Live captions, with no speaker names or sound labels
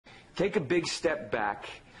take a big step back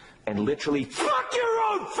and literally fuck your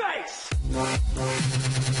own face!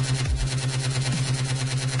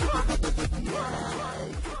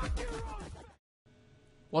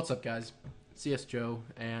 What's up, guys? CS Joe,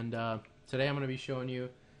 and today I'm going to be showing you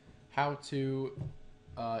how to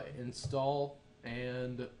install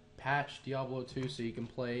and patch Diablo 2 so you can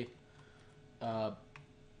play on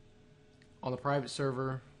the private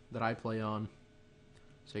server that I play on,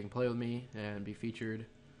 so you can play with me and be featured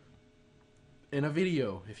in a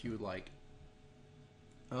video if you would like.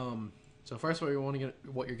 So first, what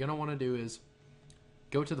you're gonna want to do is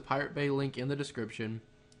go to the Pirate Bay link in the description,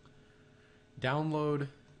 download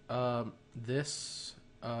this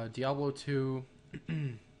Diablo 2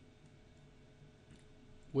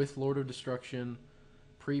 with Lord of Destruction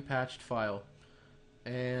pre-patched file,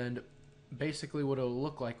 and basically what it'll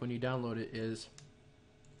look like when you download it is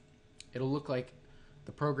it'll look like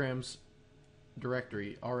the program's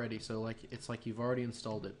directory already, so it's like you've already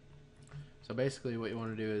installed it. So basically what you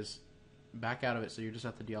want to do is back out of it, so you're just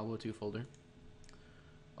at the Diablo 2 folder,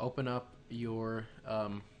 open up your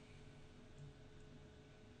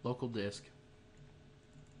local disk,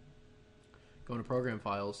 go into program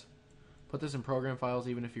files, put this in program files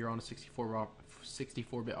even if you're on a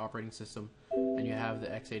 64-bit operating system and you have the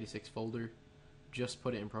x86 folder. Just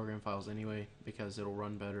put it in program files anyway because it'll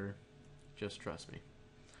run better, just trust me.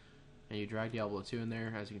 And you drag Diablo 2 in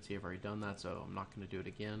there. As you can see, I've already done that, so I'm not going to do it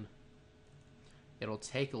again. It'll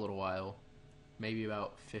take a little while, maybe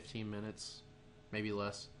about 15 minutes, maybe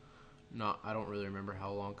less. I don't really remember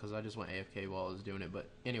how long because I just went AFK while I was doing it, but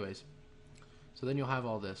anyways. So then you'll have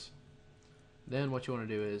all this. Then what you want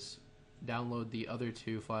to do is download the other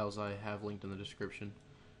two files I have linked in the description.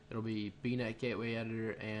 It'll be Bnet Gateway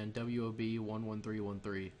Editor and WoB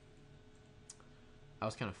 11313. That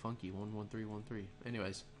was kind of funky, 11313.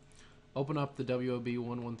 Anyways, open up the WoB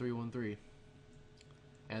 11313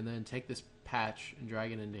 and then take this patch and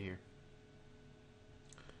drag it into here.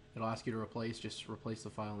 It'll ask you to just replace the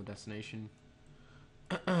file in the destination,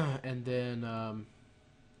 and then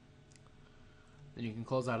you can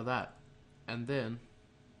close out of that, and then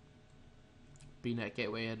Bnet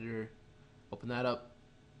Gateway Editor, open that up,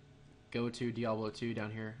 go to Diablo 2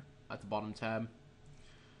 down here at the bottom tab.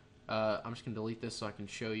 I'm just going to delete this so I can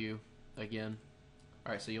show you again.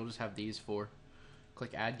 Alright, so you'll just have these four.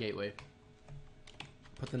 Click Add Gateway.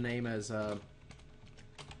 Put the name as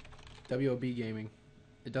WoB Gaming.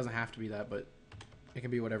 It doesn't have to be that, but it can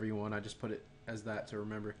be whatever you want. I just put it as that to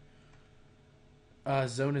remember.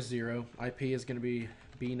 Zone is 0. IP is going to be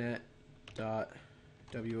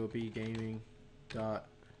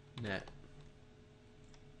bnet.wobgaming.net.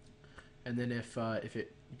 And then if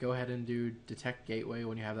it, go ahead and do detect gateway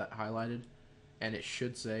when you have that highlighted, and it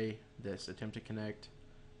should say this: attempt to connect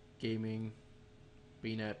gaming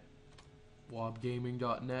bnet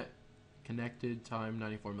wobgaming.net connected, time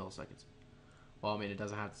 94 milliseconds. Well, I mean, it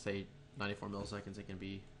doesn't have to say 94 milliseconds, it can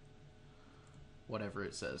be whatever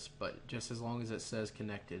it says, but just as long as it says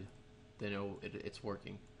connected, then it's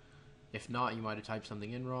working. If not, you might have typed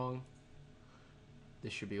something in wrong.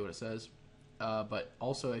 This should be what it says. But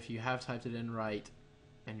also, if you have typed it in right,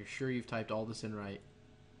 and you're sure you've typed all this in right,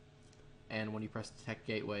 and when you press detect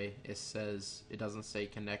gateway, it doesn't say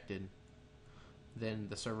connected, then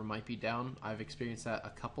the server might be down. I've experienced that a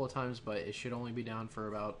couple of times, but it should only be down for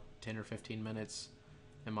about 10 or 15 minutes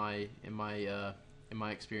in my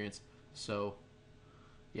experience. So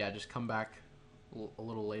yeah, just come back a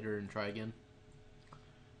little later and try again.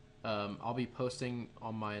 I'll be posting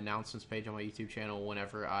on my announcements page on my YouTube channel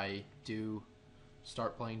whenever I do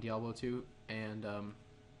start playing Diablo 2, and so I'm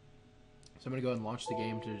gonna go ahead and launch the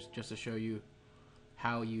game just to show you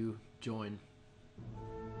how you join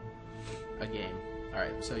a game.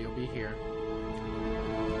 Alright, so you'll be here,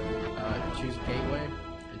 choose Gateway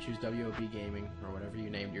and choose WoB Gaming or whatever you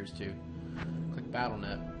named yours to. Click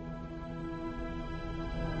BattleNet.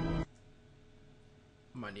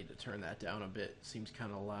 Might need to turn that down a bit, seems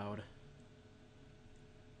kind of loud.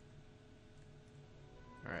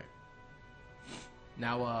 Alright,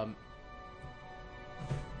 now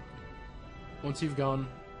once you've gone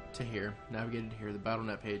to here, navigated to here, the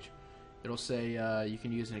BattleNet page, it'll say you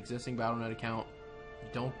can use an existing BattleNet account.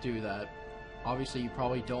 Don't do that. Obviously, you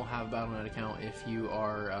probably don't have a BattleNet account if you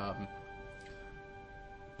are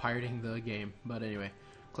pirating the game. But anyway,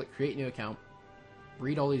 click Create New Account.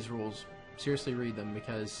 Read all these rules. Seriously, read them,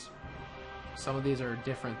 because some of these are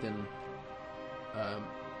different than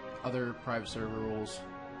other private server rules.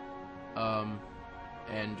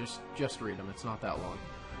 And just read them. It's not that long.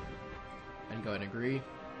 And go ahead and agree.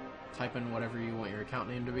 Type in whatever you want your account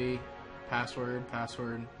name to be. Password,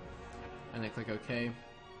 and then click OK.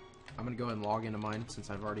 I'm going to go ahead and log into mine since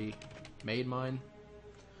I've already made mine.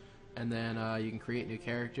 And then you can create new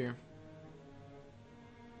character.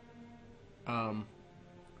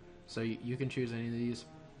 So you can choose any of these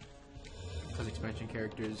because expansion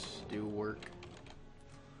characters do work.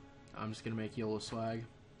 I'm just going to make YOLO swag.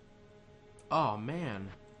 Oh man,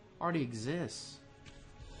 already exists.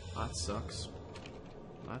 That sucks.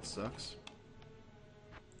 That sucks.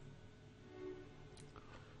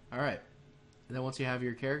 Alright. And then once you have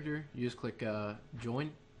your character, you just click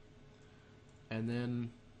join. And then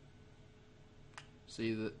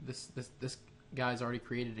see that this guy's already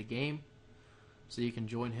created a game. So you can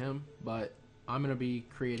join him, but I'm going to be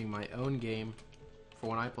creating my own game for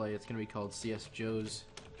when I play. It's going to be called CS Joe's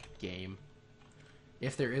Game.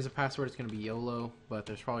 If there is a password, it's going to be YOLO, but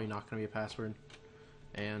there's probably not going to be a password.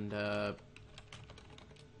 And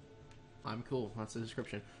I'm cool. That's the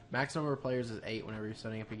description. Max number of players is 8 whenever you're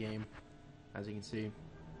setting up a game, as you can see.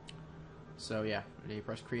 So yeah, you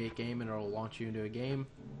press create game and it'll launch you into a game.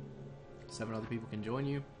 7 other people can join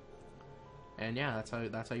you. And yeah, that's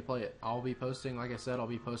how you play it. I'll be posting, like I said, I'll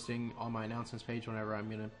be posting on my announcements page whenever I'm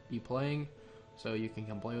going to be playing. So you can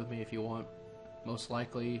come play with me if you want. Most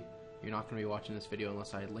likely, you're not going to be watching this video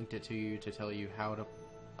unless I linked it to you to tell you how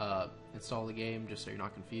to install the game, just so you're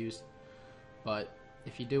not confused. But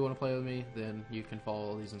if you do want to play with me, then you can follow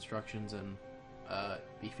all these instructions and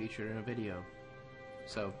be featured in a video.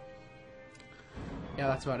 So, yeah,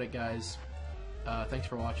 that's about it, guys. Thanks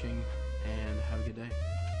for watching, and have a good day.